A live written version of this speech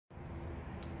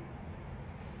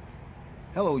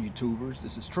Hello YouTubers,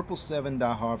 this is 777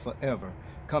 Die Hard Forever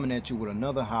coming at you with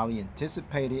another highly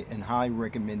anticipated and highly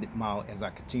recommended model as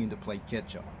I continue to play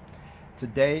catch up.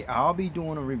 Today I'll be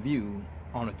doing a review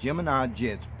on a Gemini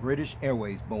Jet's British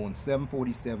Airways Boeing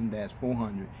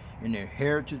 747-400 in their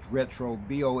Heritage Retro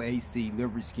BOAC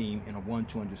livery scheme in a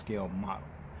 1/200 scale model.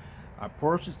 I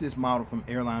purchased this model from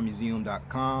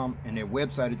airlinemuseum.com and their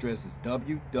website address is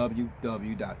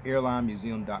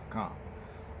www.airlinemuseum.com.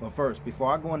 But first,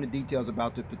 before I go into details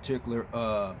about the particular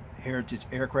Heritage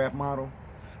aircraft model,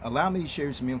 allow me to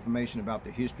share some information about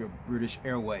the history of British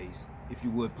Airways, if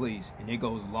you would please, and it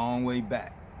goes a long way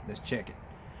back. Let's check it.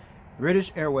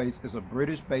 British Airways is a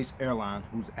British-based airline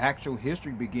whose actual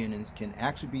history beginnings can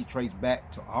actually be traced back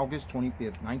to August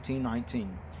 25,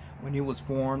 1919, when it was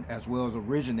formed as well as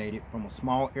originated from a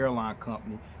small airline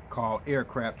company called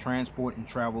Aircraft Transport and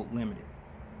Travel Limited.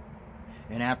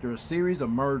 And after a series of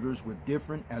mergers with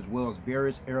different as well as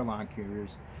various airline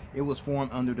carriers, it was formed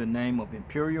under the name of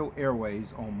Imperial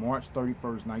Airways on March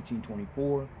 31,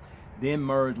 1924, then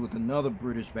merged with another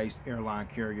British-based airline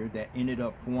carrier that ended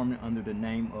up forming under the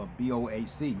name of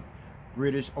BOAC,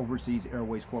 British Overseas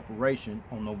Airways Corporation,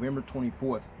 on November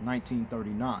 24,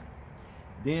 1939,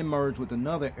 then merged with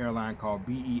another airline called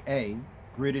BEA,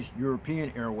 British European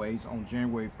Airways, on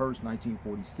January 1,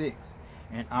 1946,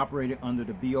 and operated under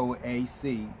the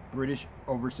BOAC, British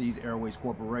Overseas Airways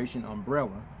Corporation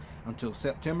umbrella until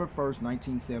September 1,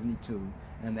 1972,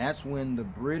 and that's when the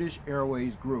British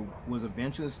Airways Group was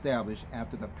eventually established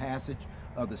after the passage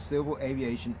of the Civil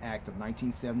Aviation Act of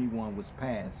 1971 was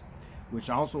passed, which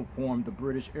also formed the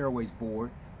British Airways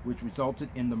Board, which resulted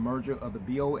in the merger of the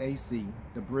BOAC,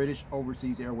 the British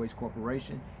Overseas Airways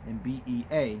Corporation, and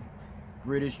BEA,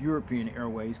 British European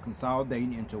Airways,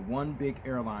 consolidating into one big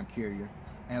airline carrier,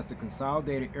 as the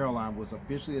consolidated airline was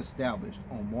officially established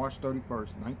on March 31,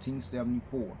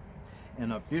 1974,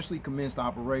 and officially commenced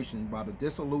operation by the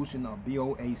dissolution of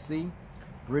BOAC,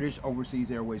 British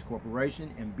Overseas Airways Corporation,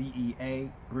 and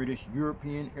BEA, British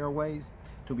European Airways,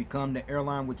 to become the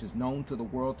airline which is known to the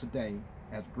world today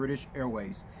as British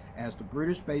Airways, as the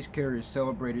British-based carriers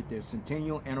celebrated their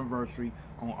centennial anniversary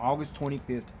on August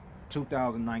 25,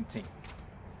 2019.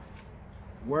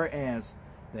 Whereas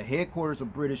the headquarters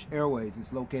of British Airways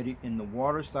is located in the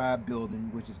Waterside Building,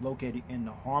 which is located in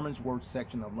the Harmondsworth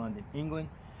section of London, England,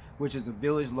 which is a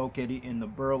village located in the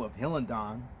borough of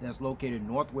Hillendon that's located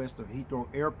northwest of Heathrow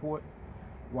Airport,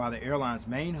 while the airline's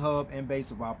main hub and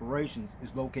base of operations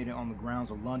is located on the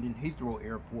grounds of London Heathrow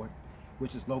Airport,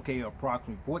 which is located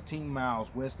approximately 14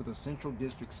 miles west of the Central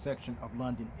District section of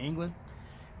London, England,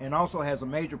 and also has a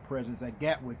major presence at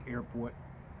Gatwick Airport,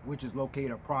 which is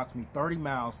located approximately 30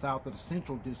 miles south of the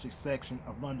Central District section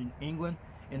of London, England,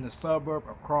 in the suburb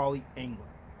of Crawley,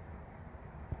 England.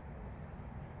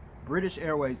 British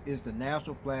Airways is the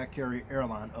national flag carrier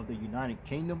airline of the United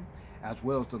Kingdom, as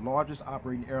well as the largest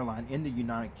operating airline in the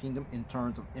United Kingdom in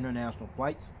terms of international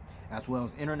flights, as well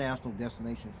as international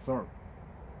destinations served.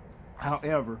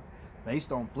 However,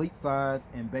 based on fleet size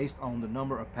and based on the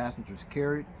number of passengers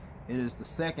carried, it is the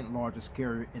second largest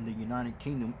carrier in the United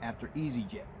Kingdom after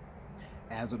EasyJet.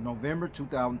 As of November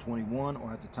 2021,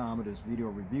 or at the time of this video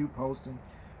review posting,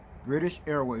 British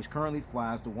Airways currently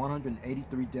flies to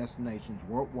 183 destinations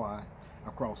worldwide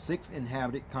across 6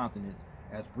 inhabited continents,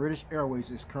 as British Airways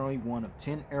is currently one of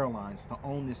 10 airlines to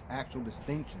own this actual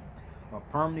distinction of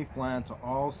permanently flying to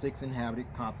all 6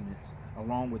 inhabited continents,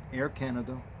 along with Air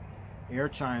Canada, Air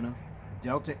China,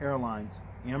 Delta Airlines,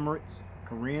 Emirates,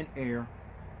 Korean Air,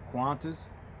 Qantas,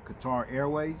 Qatar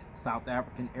Airways, South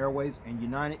African Airways, and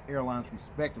United Airlines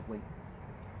respectively,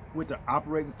 with an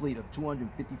operating fleet of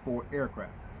 254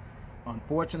 aircraft.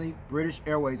 Unfortunately, British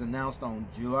Airways announced on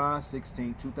July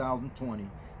 16, 2020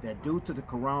 that due to the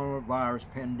coronavirus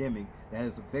pandemic that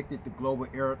has affected the global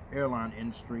airline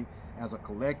industry as a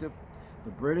collective,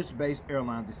 the British-based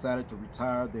airline decided to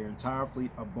retire their entire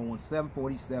fleet of Boeing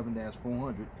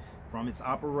 747-400 from its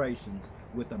operations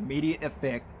with immediate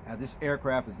effect, as this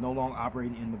aircraft is no longer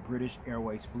operating in the British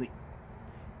Airways fleet.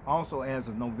 Also, as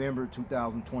of November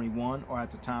 2021, or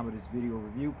at the time of this video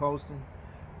review posting,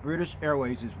 British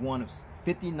Airways is one of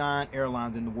 59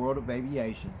 airlines in the world of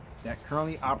aviation that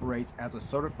currently operates as a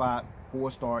certified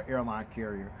 4-star airline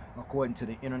carrier, according to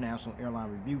the international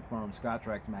airline review firm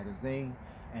Skytrax magazine,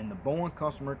 and the Boeing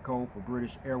customer code for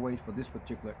British Airways for this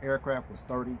particular aircraft was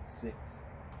 36.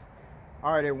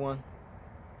 Alright everyone,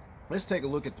 let's take a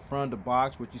look at the front of the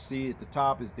box. What you see at the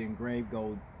top is the engraved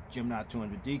gold Gemini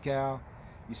 200 decal.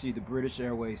 You see the British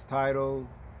Airways title,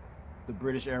 the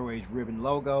British Airways ribbon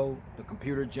logo, the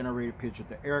computer generated picture of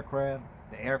the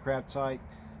aircraft type,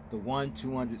 the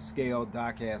 1/200 scale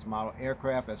die-cast model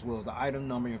aircraft, as well as the item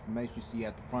number information you see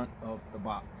at the front of the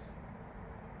box.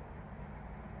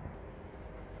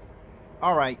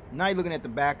 Alright, now you're looking at the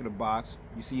back of the box.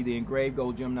 You see the engraved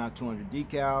gold Gemini 200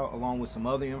 decal, along with some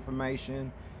other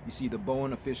information. You see the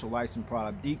Boeing official licensed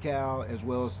product decal, as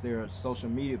well as their social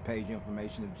media page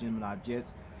information of Gemini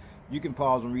Jets. You can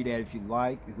pause and read that if you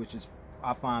like, which is,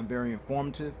 I find, very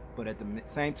informative, but at the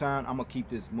same time, I'm going to keep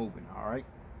this moving, alright?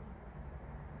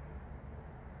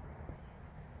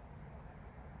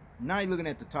 Now you're looking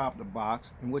at the top of the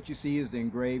box, and what you see is the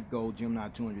engraved gold Gemini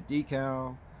 200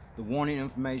 decal, the warning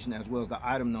information, as well as the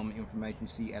item number information you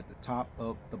see at the top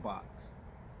of the box.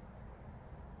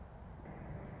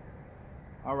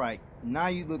 Alright, now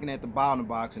you're looking at the bottom of the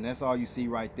box, and that's all you see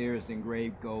right there is the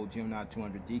engraved gold Gemini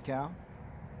 200 decal.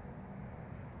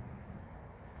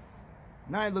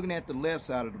 Now you're looking at the left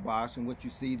side of the box, and what you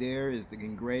see there is the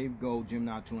engraved gold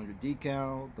Gemini 200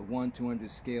 decal, the 1/200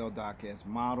 scale die-cast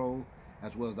model,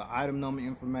 as well as the item number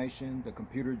information, the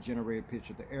computer generated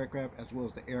picture of the aircraft, as well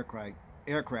as the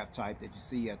aircraft type that you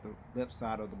see at the left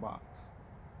side of the box.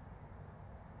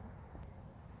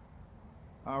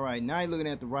 Alright, now you're looking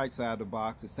at the right side of the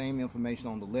box, the same information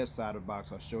on the left side of the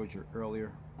box I showed you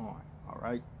earlier on.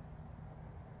 Alright.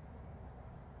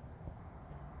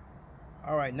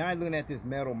 Alright, now you're looking at this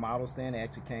metal model stand that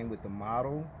actually came with the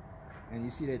model. And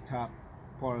you see that top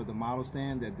part of the model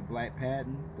stand, that the black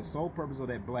pattern. The sole purpose of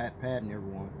that black pattern,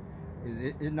 everyone,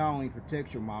 is it not only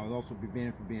protects your model, it also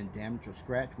prevents it from being damaged or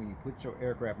scratched when you put your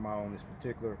aircraft model on this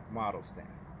particular model stand.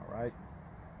 Alright.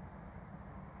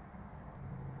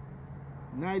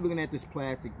 Now you're looking at this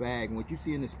plastic bag, and what you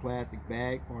see in this plastic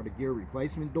bag are the gear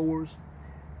replacement doors.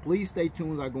 Please stay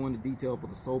tuned as I go into detail for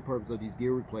the sole purpose of these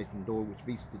gear replacement doors, which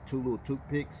features the 2 little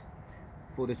toothpicks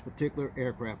for this particular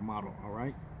aircraft model.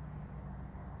 Alright.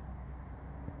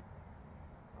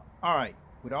 Alright,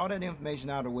 with all that information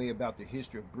out of the way about the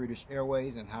history of British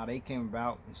Airways and how they came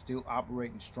about and still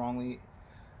operating strongly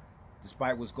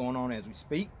despite what's going on as we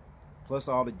speak, plus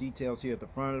all the details here at the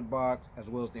front of the box, as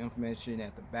well as the information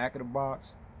at the back of the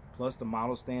box, plus the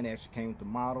model stand that actually came with the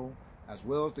model, as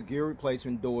well as the gear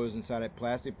replacement doors inside that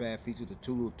plastic bag feature the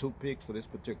 2 little toothpicks for this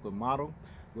particular model.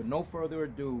 With no further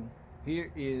ado,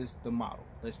 here is the model.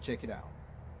 Let's check it out.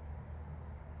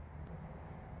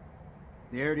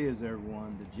 There it is,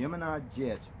 everyone, the Gemini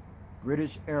Jets,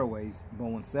 British Airways,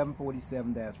 Boeing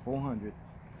 747-400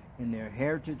 in their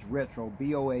Heritage Retro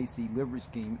BOAC livery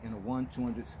scheme in a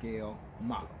 1/200 scale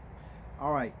model.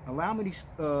 Alright, allow me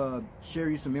to share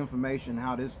you some information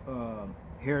how this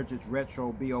Heritage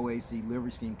Retro BOAC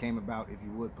livery scheme came about, if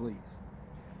you would please.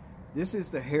 This is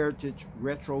the Heritage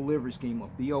Retro livery scheme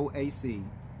of BOAC,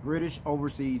 British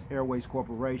Overseas Airways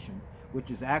Corporation, which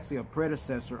is actually a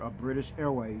predecessor of British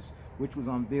Airways, which was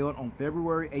unveiled on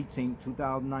February 18,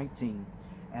 2019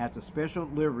 as the special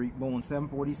livery. Boeing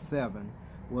 747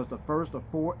 was the first of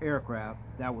 4 aircraft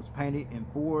that was painted in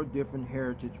 4 different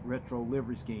Heritage Retro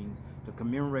livery schemes to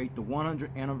commemorate the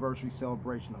 100th anniversary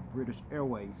celebration of British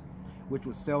Airways, which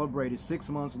was celebrated 6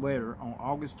 months later on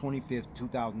August 25,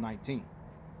 2019.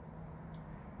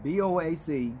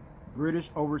 BOAC, British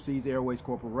Overseas Airways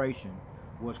Corporation,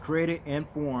 was created and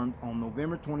formed on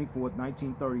November 24,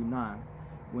 1939,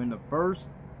 when the first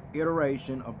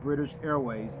iteration of British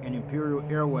Airways and Imperial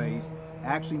Airways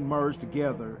actually merged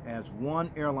together as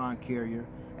one airline carrier,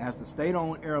 as the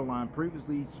state-owned airline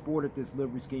previously sported this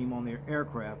livery scheme on their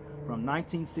aircraft from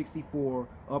 1964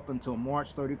 up until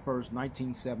March 31st,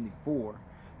 1974,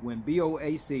 when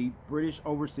BOAC, British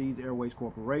Overseas Airways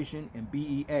Corporation, and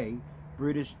BEA,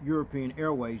 British European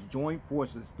Airways, joined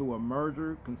forces through a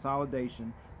merger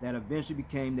consolidation that eventually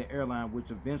became the airline, which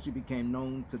eventually became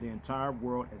known to the entire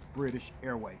world as British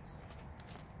Airways.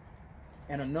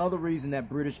 And another reason that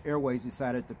British Airways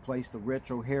decided to place the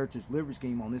Retro Heritage livery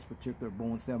scheme on this particular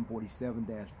Boeing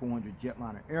 747-400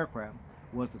 Jetliner aircraft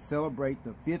was to celebrate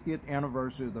the 50th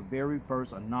anniversary of the very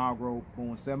first inaugural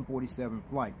Boeing 747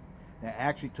 flight that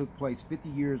actually took place 50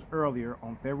 years earlier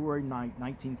on February 9,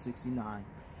 1969,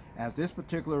 as this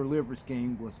particular livery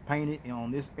scheme was painted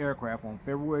on this aircraft on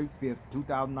February 5,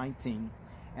 2019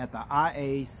 at the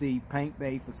IAC Paint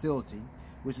Bay facility,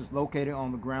 which is located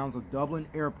on the grounds of Dublin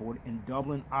Airport in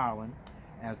Dublin, Ireland,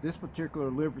 as this particular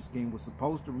livery scheme was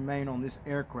supposed to remain on this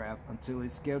aircraft until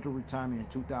its scheduled retirement in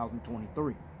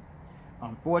 2023.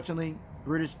 Unfortunately,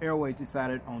 British Airways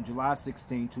decided on July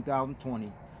 16,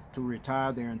 2020 to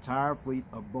retire their entire fleet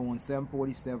of Boeing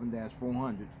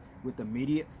 747-400s with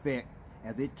immediate effect,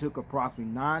 as it took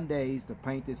approximately 9 days to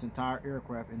paint this entire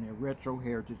aircraft in their Retro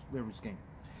Heritage livery scheme.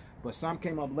 But some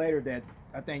came up later that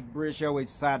I think British Airways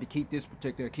decided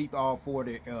to keep all four of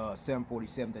the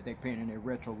 747 that they painted in their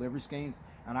retro livery schemes,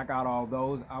 and I got all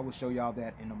those. I will show y'all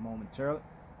that in a momentarily.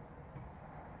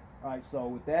 Alright, so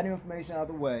with that information out of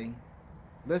the way,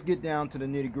 let's get down to the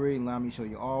nitty-gritty and allow me to show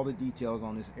you all the details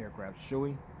on this aircraft. Shall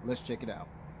we? Let's check it out.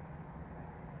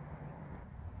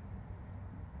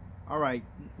 Alright,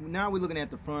 now we're looking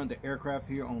at the front of the aircraft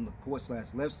here on the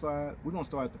port/left side. We're going to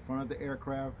start at the front of the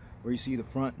aircraft where you see the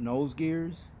front nose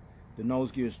gears, the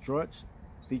nose gear struts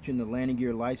featuring the landing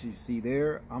gear lights you see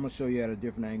there. I'm going to show you at a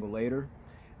different angle later.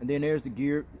 And then there's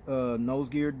the nose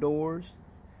gear doors,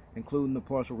 including the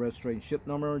partial registration ship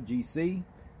number, GC.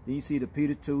 Then you see the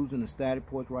P2s and the static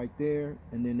ports right there.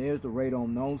 And then there's the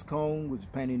radome nose cone, which is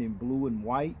painted in blue and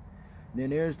white. And then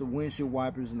there's the windshield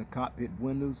wipers and the cockpit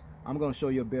windows. I'm going to show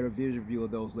you a better visual view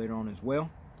of those later on as well.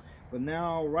 But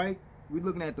now, right, we're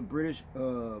looking at the British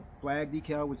flag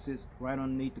decal, which sits right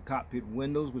underneath the cockpit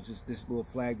windows, which is this little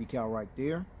flag decal right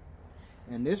there.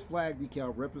 And this flag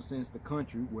decal represents the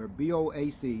country where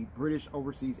BOAC, British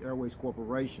Overseas Airways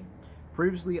Corporation,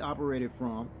 previously operated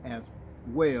from, as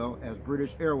well as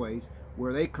British Airways,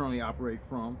 where they currently operate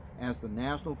from as the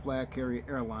national flag carrier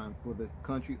airline for the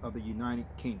country of the United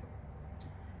Kingdom.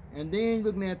 And then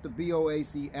looking at the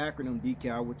BOAC acronym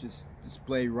decal, which is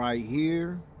displayed right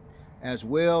here, as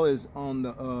well as on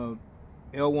the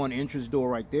L1 entrance door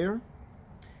right there.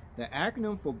 The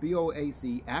acronym for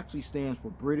BOAC actually stands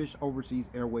for British Overseas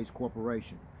Airways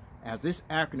Corporation, as this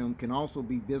acronym can also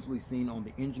be visibly seen on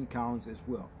the engine columns as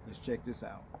well. Let's check this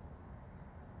out.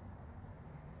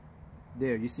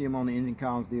 There, you see them on the engine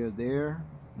columns there,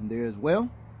 and there as well.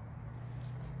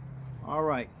 All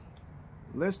right.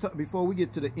 Let's talk, before we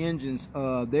get to the engines,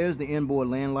 there's the inboard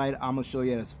land light. I'm going to show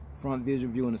you a front visual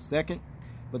view in a second.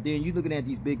 But then you're looking at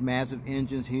these big massive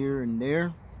engines here and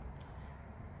there.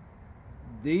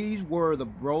 These were the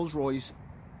Rolls-Royce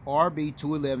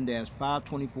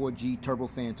RB211-524G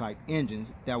turbofan type engines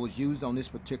that was used on this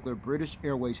particular British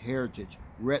Airways Heritage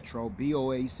Retro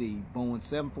BOAC Boeing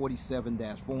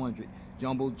 747-400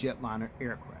 jumbo jetliner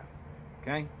aircraft.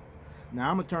 Okay? Now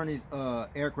I'm going to turn this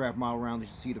aircraft model around so you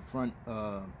see the front,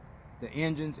 the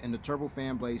engines and the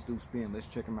turbofan blades do spin. Let's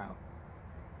check them out.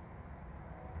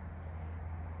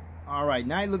 Alright,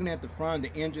 now you're looking at the front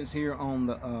of the engines here on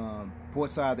the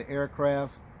port side of the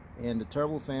aircraft, and the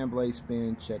turbofan blade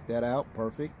spin. Check that out.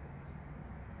 Perfect.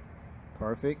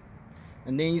 Perfect.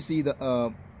 And then you see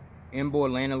the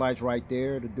inboard landing lights right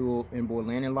there, the dual inboard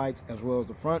landing lights, as well as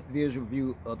the front visual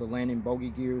view of the landing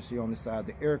bogey gears here on the side of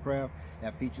the aircraft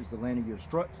that features the landing gear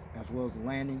struts as well as the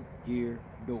landing gear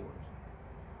doors.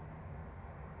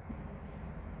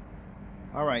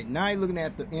 Alright, now you're looking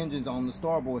at the engines on the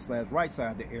starboard/right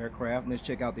side of the aircraft. Let's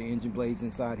check out the engine blades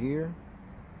inside here.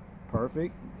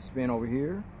 Perfect. Spin over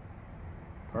here.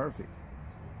 Perfect.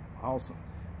 Awesome.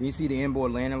 Then you see the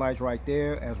inboard landing lights right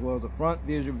there, as well as the front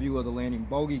visual view of the landing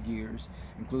bogey gears,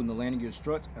 including the landing gear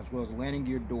struts, as well as the landing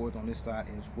gear doors on this side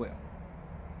as well.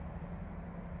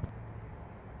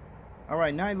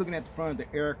 Alright, now you're looking at the front of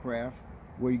the aircraft,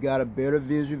 where you got a better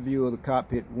visual view of the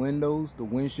cockpit windows, the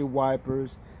windshield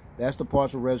wipers. That's the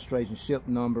partial registration ship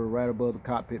number right above the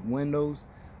cockpit windows.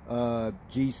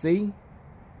 GC,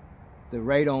 the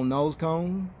radome nose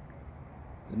cone,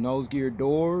 the nose gear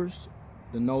doors,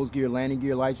 the nose gear landing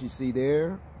gear lights you see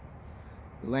there,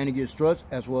 the landing gear struts,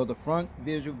 as well as the front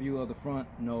visual view of the front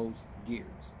nose gears.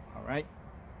 All right.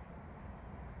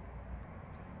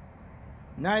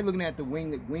 Now you're looking at the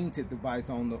wingtip device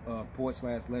on the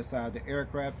port/left side of the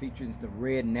aircraft, featuring the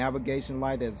red navigation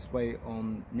light that's displayed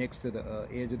on next to the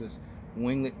edge of the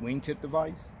wingtip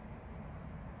device.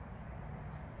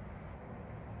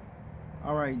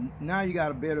 Alright, now you got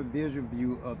a better visual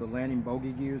view of the landing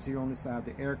bogey gears here on the side of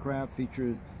the aircraft.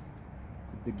 Features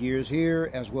the gears here,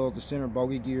 as well as the center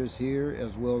bogey gears here,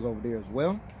 as well as over there as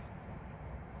well.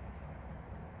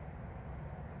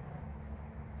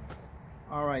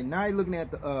 Alright, now you're looking at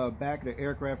the back of the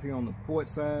aircraft here on the port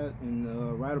side,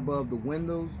 and right above the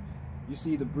windows you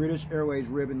see the British Airways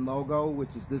ribbon logo,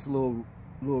 which is this little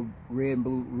red and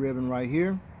blue ribbon right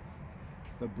here.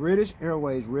 The British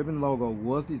Airways ribbon logo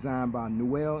was designed by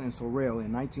Newell and Sorrell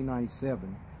in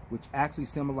 1997, which actually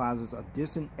symbolizes a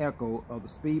distant echo of the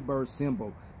Speedbird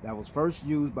symbol that was first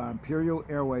used by Imperial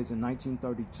Airways in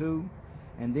 1932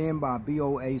 and then by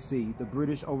BOAC, the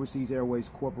British Overseas Airways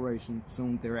Corporation,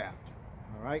 soon thereafter.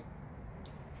 Alright,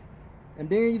 and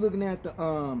then you're looking at the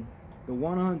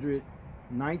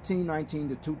 1919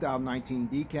 to 2019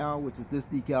 decal, which is this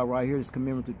decal right here, this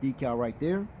commemorative decal right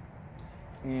there.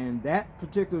 And that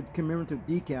particular commemorative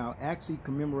decal actually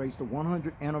commemorates the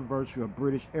 100th anniversary of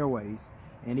British Airways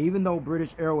And even though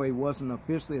British Airways wasn't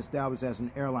officially established as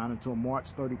an airline until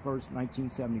March 31st,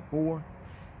 1974,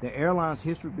 the airline's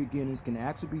history beginnings can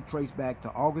actually be traced back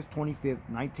to August 25th,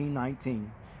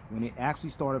 1919, when it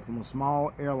actually started from a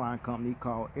small airline company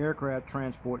called Aircraft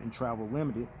Transport and Travel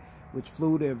Limited, which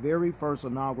flew their very first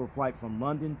inaugural flight from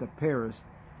London to Paris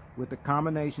with a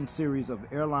combination series of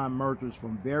airline mergers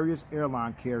from various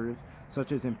airline carriers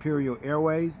such as Imperial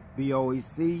Airways,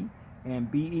 BOAC,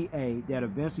 and BEA that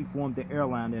eventually formed the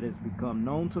airline that has become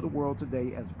known to the world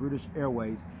today as British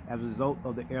Airways as a result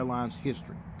of the airline's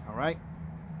history. All right.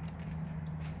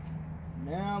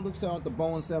 Now let's start with the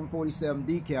Boeing 747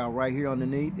 decal right here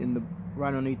underneath, right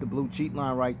underneath the blue cheat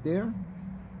line right there.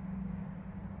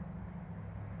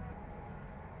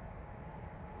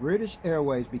 British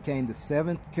Airways became the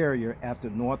 7th carrier after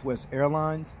Northwest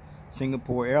Airlines,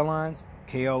 Singapore Airlines,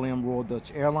 KLM Royal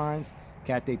Dutch Airlines,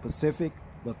 Cathay Pacific,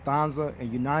 Lufthansa,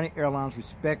 and United Airlines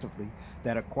respectively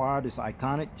that acquired this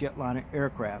iconic jetliner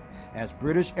aircraft, as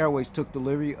British Airways took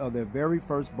delivery of their very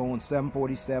first Boeing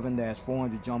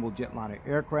 747-400 jumbo jetliner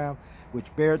aircraft,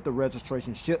 which bared the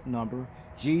registration ship number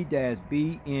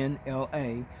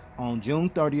G-BNLA on June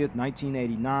 30th,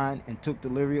 1989, and took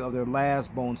delivery of their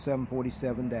last Boeing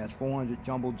 747-400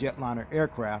 jumbo jetliner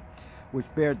aircraft, which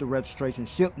bared the registration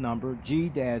ship number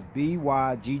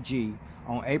G-BYGG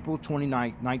on April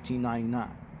 29, 1999.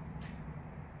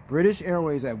 British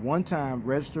Airways at one time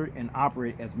registered and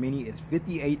operated as many as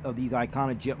 58 of these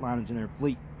iconic jetliners in their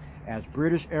fleet, as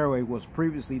British Airways was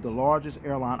previously the largest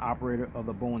airline operator of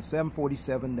the Boeing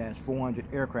 747-400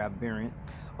 aircraft variant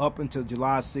up until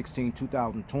July 16,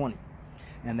 2020.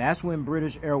 And that's when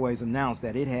British Airways announced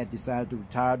that it had decided to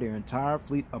retire their entire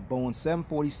fleet of Boeing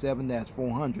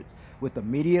 747-400s with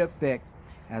immediate effect,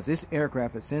 as this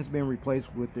aircraft has since been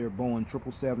replaced with their Boeing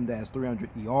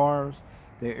 777-300ERs,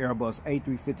 their Airbus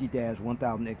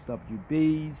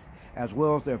A350-1000XWBs, as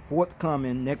well as their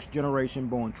forthcoming next-generation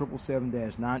Boeing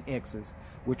 777-9Xs,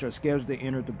 which are scheduled to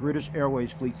enter the British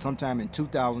Airways fleet sometime in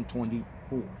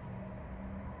 2024.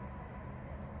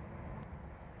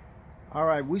 All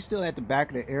right, we still at the back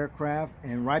of the aircraft,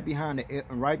 and right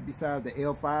beside the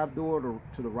L5 door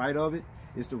to the right of it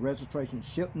is the registration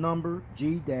ship number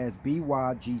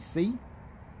G-BYGC.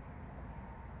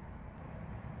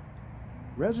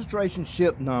 Registration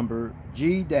ship number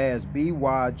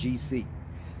G-BYGC.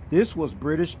 This was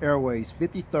British Airways'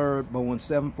 53rd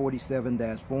Boeing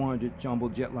 747-400 jumbo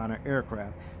jetliner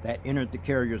aircraft that entered the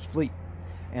carrier's fleet,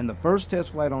 and the first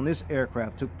test flight on this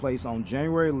aircraft took place on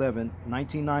January 11,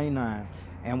 1999,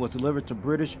 and was delivered to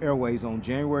British Airways on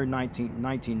January 19,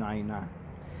 1999.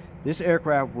 This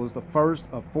aircraft was the first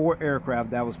of 4 aircraft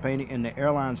that was painted in the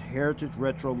airline's Heritage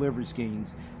Retro livery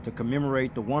schemes to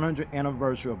commemorate the 100th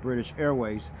anniversary of British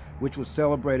Airways, which was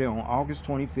celebrated on August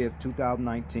 25,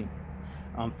 2019.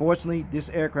 Unfortunately, this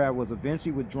aircraft was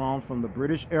eventually withdrawn from the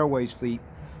British Airways fleet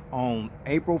on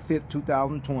April 5,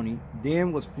 2020,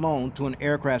 then was flown to an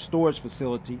aircraft storage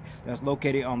facility that's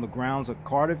located on the grounds of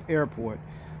Cardiff Airport,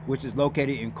 which is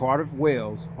located in Cardiff,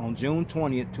 Wales, on June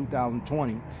 20,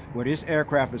 2020, where this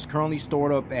aircraft is currently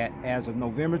stored up at as of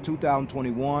November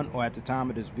 2021, or at the time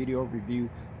of this video review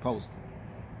posted.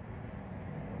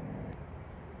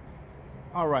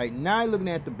 Alright, now you're looking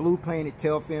at the blue painted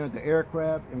tail fin of the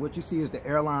aircraft, and what you see is the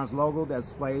airline's logo that's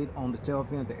displayed on the tail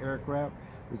fin of the aircraft.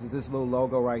 This is this little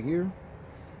logo right here.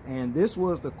 And this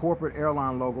was the corporate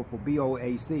airline logo for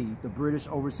BOAC, the British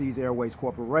Overseas Airways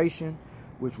Corporation,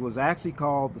 which was actually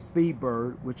called the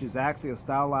Speedbird, which is actually a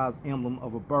stylized emblem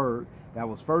of a bird that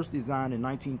was first designed in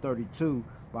 1932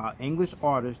 by English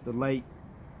artist, the late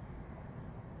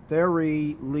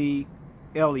Thierry Lee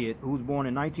Elliott, who was born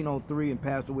in 1903 and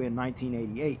passed away in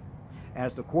 1988.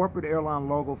 As the corporate airline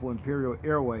logo for Imperial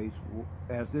Airways,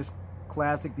 as this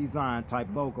classic design type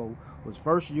logo was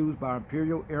first used by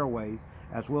Imperial Airways,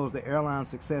 as well as the airline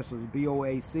successors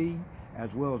BOAC,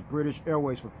 as well as British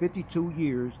Airways for 52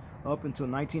 years up until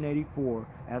 1984,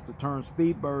 as the term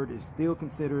Speedbird is still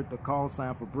considered the call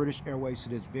sign for British Airways to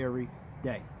this very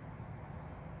day.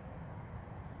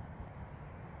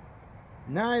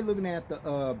 Now you're looking at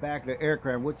the back of the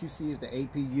aircraft. What you see is the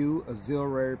APU,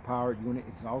 Auxiliary Powered Unit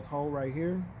exhaust hole right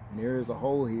here, and there is a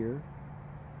hole here,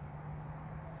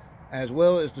 as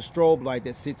well as the strobe light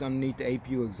that sits underneath the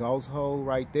APU exhaust hole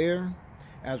right there,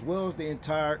 as well as the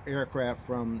entire aircraft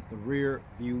from the rear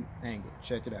view angle.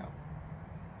 Check it out.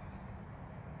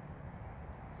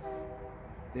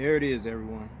 There it is,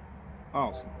 everyone.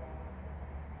 Awesome.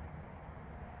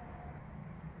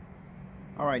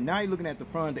 Alright, now you're looking at the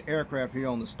front of the aircraft here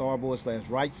on the starboard /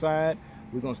 right side.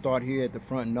 We're going to start here at the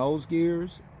front nose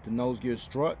gears, the nose gear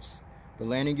struts, the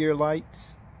landing gear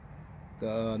lights,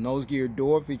 The nose gear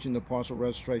door featuring the partial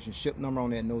registration ship number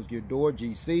on that nose gear door,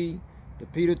 GC. The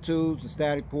Peter tubes, the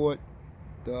static port,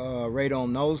 the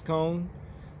radon nose cone,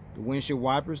 the windshield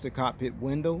wipers, the cockpit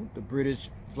window, the British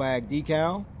flag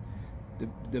decal,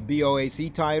 the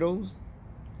BOAC titles,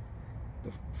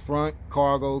 the front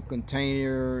cargo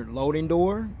container loading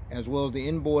door, as well as the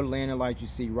inboard landing lights you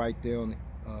see right there on the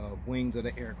wings of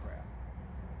the aircraft.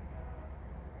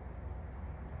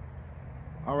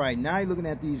 Alright, now you're looking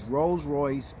at these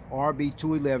Rolls-Royce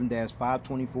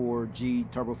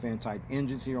RB211-524G turbofan type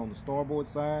engines here on the starboard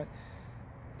side.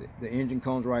 The engine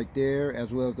comes right there,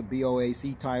 as well as the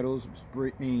BOAC titles,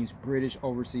 which means British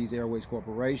Overseas Airways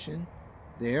Corporation,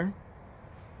 there.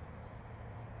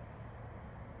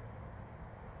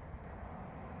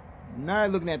 Now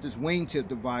you're looking at this wingtip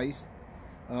device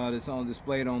that's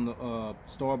displayed on the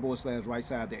starboard / right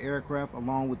side of the aircraft,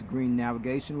 along with the green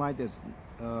navigation light that's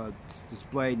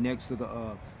displayed next to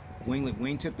the winglet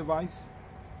wingtip device.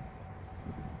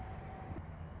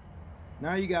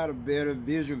 Now you got a better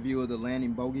visual view of the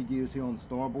landing bogey gears here on the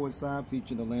starboard side,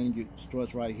 featuring the landing gear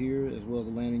struts right here, as well as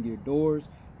the landing gear doors.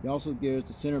 It also gears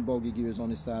the center bogey gears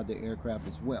on this side of the aircraft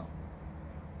as well.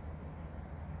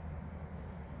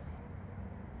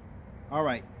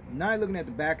 Alright, now you're looking at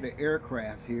the back of the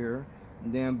aircraft here,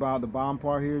 and then by the bottom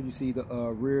part here, you see the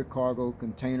rear cargo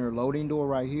container loading door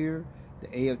right here,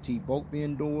 the AFT boat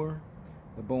bin door,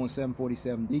 the Boeing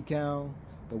 747 decal,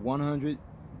 the 100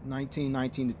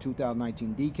 1919 to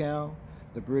 2019 decal,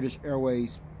 the British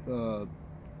Airways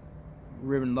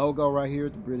ribbon logo right here,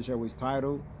 the British Airways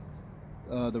title,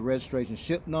 the registration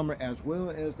ship number, as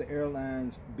well as the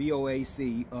airline's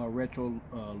BOAC retro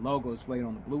logo displayed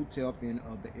on the blue tail fin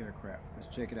of the aircraft.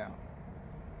 Let's check it out.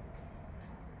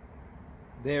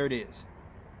 There it is.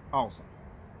 Awesome.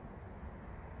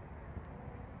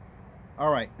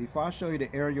 Alright, before I show you the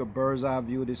aerial bird's eye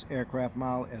view of this aircraft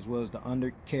model, as well as the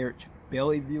undercarriage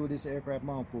belly view of this aircraft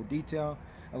model in full detail,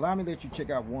 allow me to let you check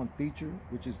out one feature,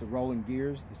 which is the rolling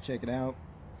gears. Let's check it out.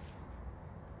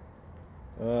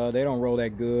 They don't roll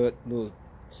that good, a little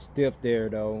stiff there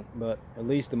though, but at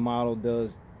least the model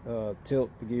does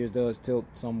tilt. The gears does tilt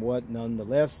somewhat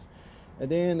nonetheless. And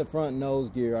then the front nose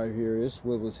gear right here, it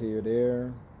swivels here,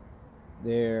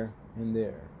 there, and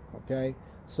there. Okay,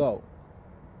 so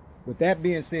with that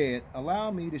being said,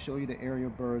 allow me to show you the aerial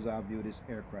bird's eye view of this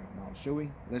aircraft model. Shall we?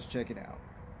 Let's check it out.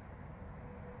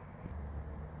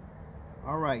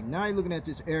 Alright, now you're looking at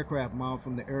this aircraft model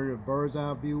from the aerial bird's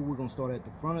eye view. We're going to start at the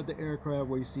front of the aircraft,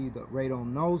 where you see the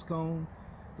radon nose cone,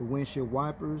 the windshield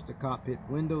wipers, the cockpit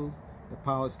windows, the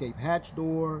pilot escape hatch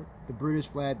door, the British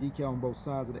flag decal on both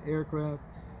sides of the aircraft,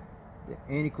 the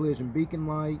anti-collision beacon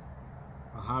light,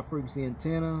 a high frequency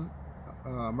antenna,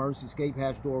 emergency escape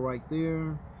hatch door right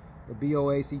there, the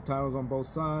BOAC titles on both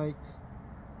sides.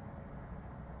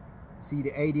 You see the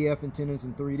ADF antennas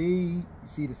in 3D. You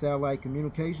see the satellite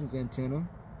communications antenna.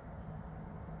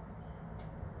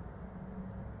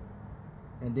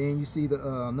 And then you see the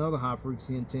another high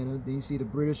frequency antenna. Then you see the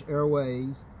British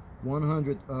Airways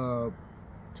 100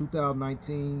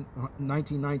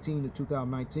 1919 to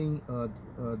 2019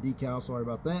 decal. Sorry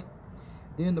about that.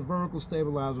 Then the vertical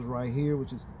stabilizers right here,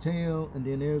 which is the tail, and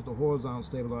then there's the horizontal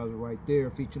stabilizer right there,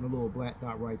 featuring a little black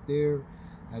dot right there,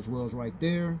 as well as right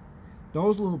there.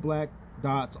 Those little black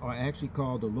dots are actually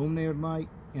called the illuminator light,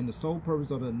 and the sole purpose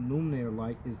of the illuminator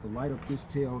light is to light up this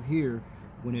tail here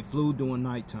when it flew during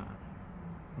nighttime.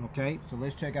 Okay, so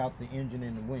let's check out the engine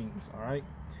and the wings. All right,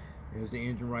 there's the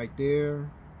engine right there.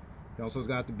 It also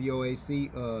got the BOAC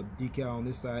decal on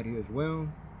this side here as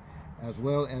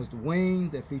well as the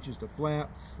wings that features the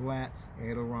flaps, slats,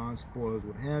 ailerons, spoilers,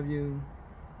 what have you.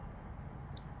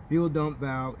 Fuel dump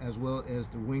valve, as well as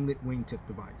the winglet wingtip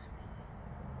device.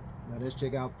 Now let's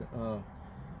check out the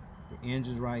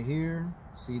engines right here.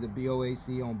 See the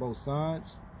BOAC on both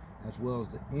sides, as well as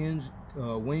the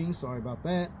wings. Sorry about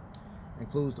that.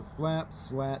 Includes the flaps,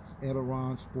 slats,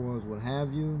 ailerons, spoilers, what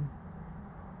have you.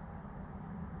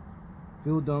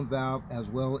 Fuel dump valve, as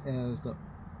well as the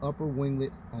upper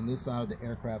winglet on this side of the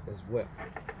aircraft as well.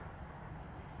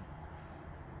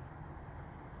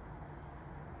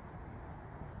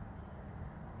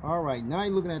 Alright, now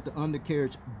you're looking at the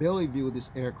undercarriage belly view of this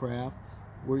aircraft,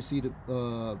 where you see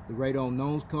the radon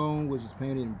nose cone, which is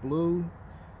painted in blue.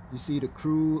 You see the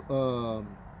crew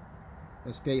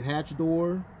escape hatch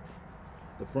door,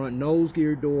 the front nose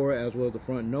gear door, as well as the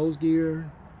front nose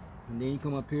gear. And then you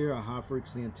come up here, a high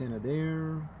frequency antenna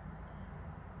there,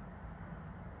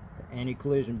 the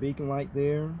anti-collision beacon light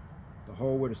there, the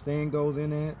hole where the stand goes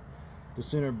in at, the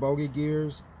center bogey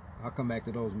gears. I'll come back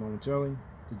to those momentarily.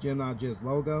 The Gemini Jets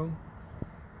logo,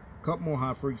 a couple more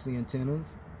high frequency antennas,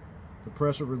 the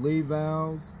pressure relief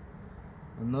valves,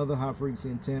 another high frequency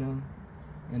antenna,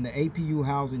 and the APU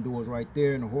housing doors right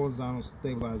there, and the horizontal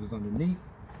stabilizers underneath.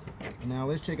 Now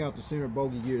let's check out the center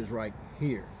bogey gears right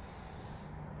here.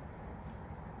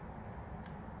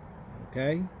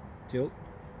 Okay, tilt,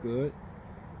 good.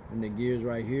 And the gears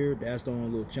right here, that's the only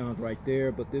little challenge right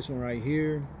there, but this one right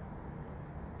here,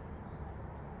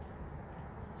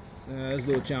 there's a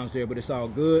little challenge there, but it's all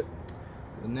good.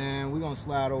 And now we're gonna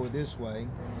slide over this way.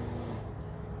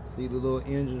 See the little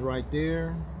engines right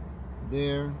there,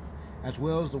 as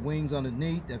well as the wings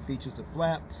underneath that features the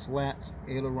flaps, slats,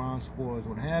 aileron, spoilers,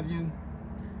 what have you.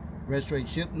 Registration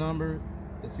ship number,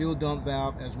 the fuel dump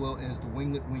valve, as well as the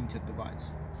winglet wingtip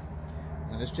device.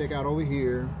 Now let's check out over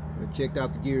here. We checked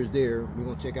out the gears there. We're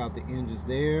gonna check out the engines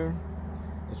there,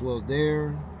 as well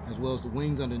as the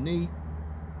wings underneath.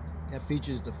 That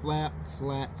features the flap,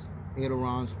 slats,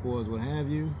 aileron, spoilers, what have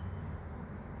you.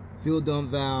 Fuel dump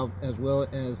valve, as well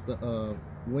as the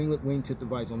winglet wingtip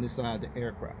device on this side of the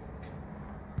aircraft.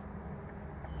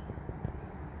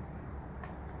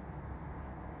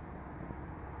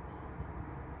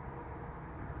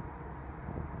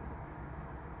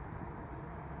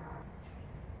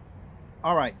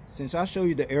 Alright, since I showed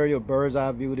you the aerial bird's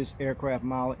eye view of this aircraft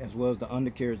model, as well as the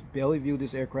undercarriage belly view of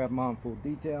this aircraft model in full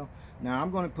detail, now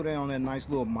I'm going to put it on that nice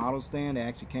little model stand that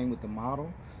actually came with the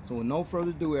model. So with no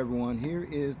further ado, everyone, here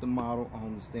is the model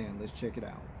on the stand. Let's check it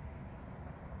out.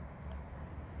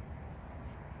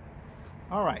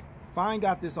 Alright, fine,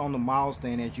 got this on the model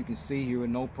stand, as you can see here,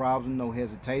 with no problem, no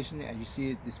hesitation. As you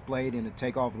see it displayed in the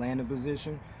takeoff landing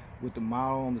position, with the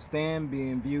model on the stand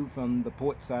being viewed from the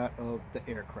port side of the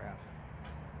aircraft.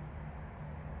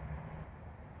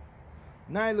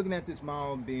 Now you're looking at this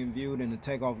model being viewed in the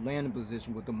takeoff landing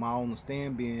position, with the model on the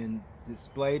stand being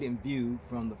displayed and viewed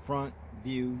from the front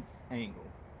view angle.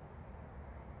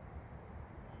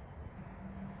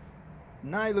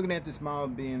 Now you're looking at this model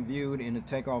being viewed in the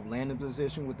takeoff landing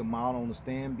position, with the model on the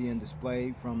stand being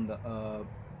displayed from the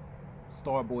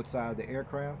starboard side of the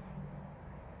aircraft.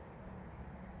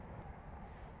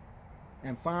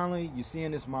 And finally, you're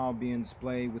seeing this model being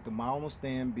displayed with the model on the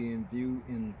stand being viewed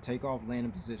in takeoff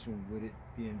landing position, with it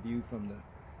being viewed from the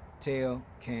tail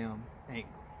cam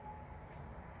angle.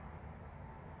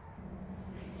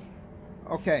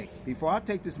 Okay, before I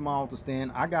take this model to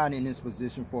stand, I got it in this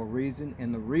position for a reason,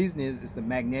 and the reason is the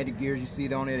magnetic gears you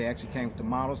see on it. It actually came with the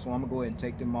model, so I'm gonna go ahead and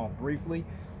take them off briefly.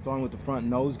 Starting with the front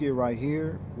nose gear right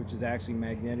here, which is actually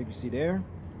magnetic, you see there.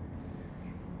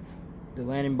 The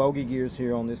landing bogey gears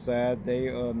here on this side, they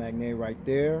are magnetic right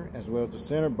there, as well as the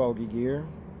center bogey gear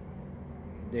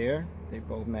there. They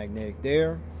both magnetic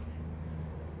there.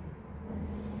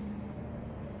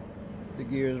 The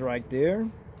gears right there,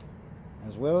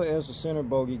 as well as the center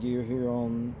bogey gear here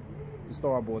on the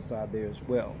starboard side there as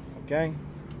well. Okay,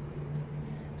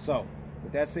 so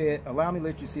with that said, allow me to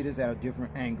let you see this at a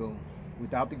different angle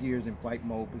without the gears in flight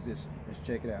mode position. Let's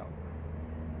check it out.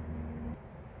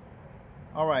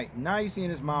 Alright, now you're seeing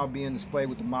this model being displayed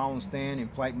with the model on stand in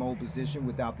flight mode position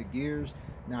without the gears.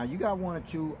 Now you got one or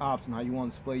two options how you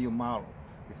want to display your model.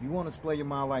 If you want to display your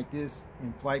model like this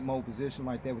in flight mode position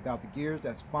like that without the gears,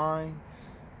 that's fine.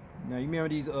 Now you remember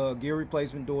these gear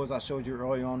replacement doors I showed you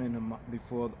earlier on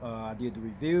before I did the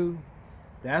review.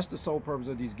 That's the sole purpose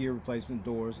of these gear replacement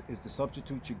doors, is to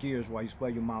substitute your gears while you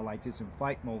display your model like this in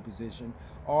flight mode position.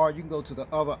 Or you can go to the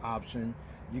other option.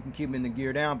 You can keep them in the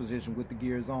gear down position with the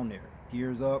gears on there.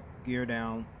 Gears up, gear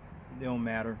down, they don't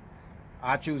matter.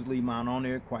 I choose to leave mine on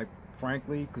there, quite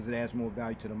frankly, because it adds more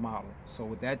value to the model. So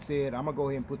with that said, I'm gonna go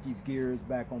ahead and put these gears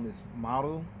back on this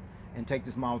model and take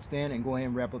this model stand and go ahead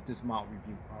and wrap up this model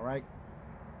review.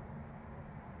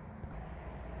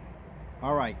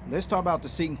 All right, let's talk about the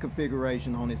seating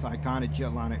configuration on this iconic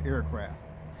Jetliner aircraft.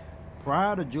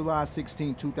 Prior to July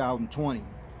 16, 2020,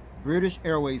 British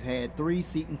Airways had 3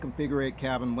 seating configured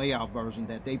cabin layout versions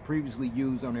that they previously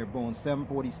used on their Boeing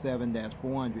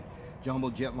 747-400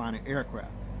 jumbo jetliner aircraft.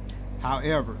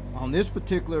 However, on this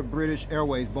particular British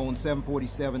Airways Boeing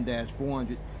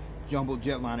 747-400 jumbo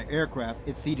jetliner aircraft,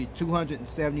 it seated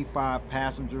 275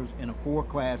 passengers in a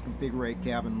 4-class configured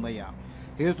cabin layout.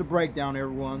 Here's the breakdown,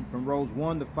 everyone, from rows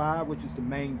 1 to 5, which is the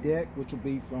main deck, which will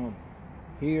be from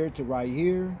here to right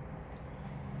here.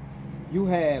 You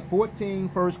have 14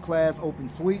 first class open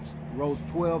suites, rows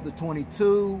 12 to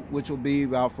 22, which will be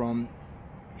about from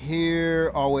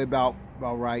here all the way about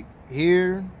right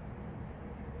here.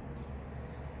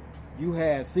 You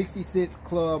have 66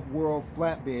 Club World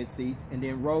flatbed seats, and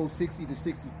then rows 60 to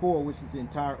 64, which is the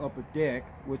entire upper deck,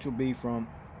 which will be from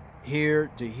here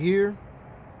to here.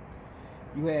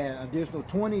 You have additional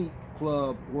 20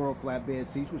 Club World Flatbed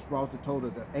seats, which brought the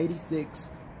total to 86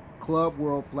 Club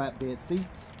World Flatbed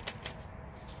seats.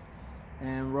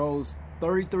 And rows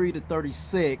 33 to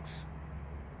 36,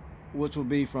 which will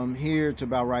be from here to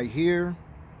about right here.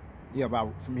 Yeah,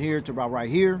 about from here to about right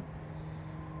here.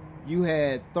 You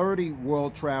had 30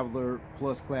 World Traveler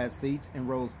Plus class seats, and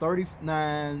rows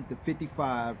 39 to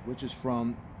 55, which is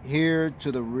from here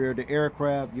to the rear of the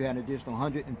aircraft. You had an additional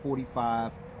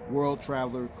 145 World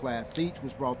Traveler class seats,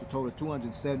 which brought the total to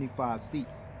 275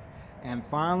 seats. And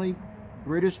finally,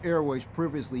 British Airways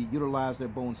previously utilized their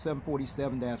Boeing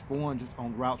 747-400s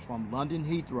on routes from London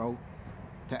Heathrow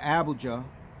to Abuja,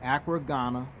 Accra,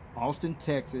 Ghana, Austin,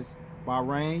 Texas,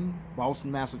 Bahrain,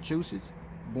 Boston, Massachusetts,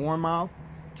 Bournemouth,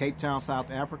 Cape Town,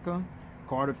 South Africa,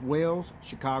 Cardiff, Wales,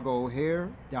 Chicago O'Hare,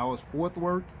 Dallas, Fort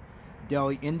Worth,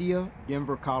 Delhi, India,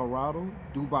 Denver, Colorado,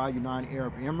 Dubai, United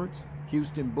Arab Emirates,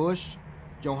 Houston, Bush,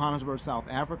 Johannesburg, South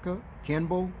Africa,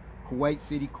 Kimball, Kuwait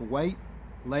City, Kuwait,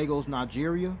 Lagos,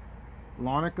 Nigeria,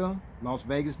 Larnaca, Las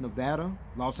Vegas, Nevada,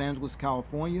 Los Angeles,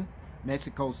 California,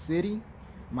 Mexico City,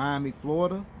 Miami,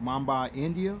 Florida, Mumbai,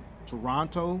 India,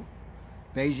 Toronto,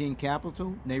 Beijing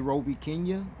Capital, Nairobi,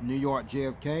 Kenya, New York,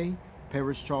 JFK,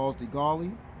 Paris, Charles de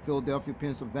Gaulle, Philadelphia,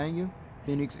 Pennsylvania,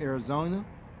 Phoenix, Arizona,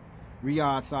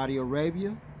 Riyadh, Saudi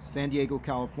Arabia, San Diego,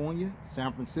 California,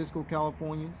 San Francisco,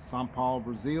 California, Sao Paulo,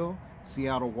 Brazil,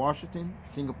 Seattle, Washington,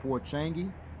 Singapore,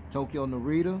 Changi, Tokyo,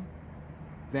 Narita,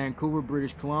 Vancouver,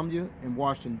 British Columbia, and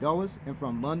Washington, Dulles, and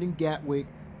from London, Gatwick,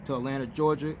 to Atlanta,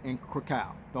 Georgia, and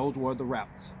Krakow. Those were the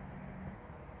routes.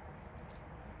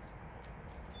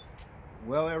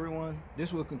 Well, everyone,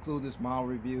 this will conclude this mile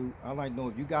review. I'd like to know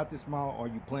if you got this mile or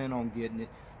you plan on getting it.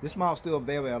 This mile is still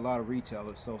available at a lot of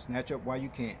retailers, so snatch up while you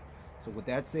can. So with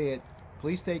that said,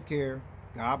 please take care.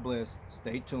 God bless.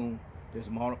 Stay tuned. There's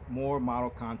more model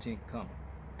content coming.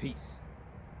 Peace.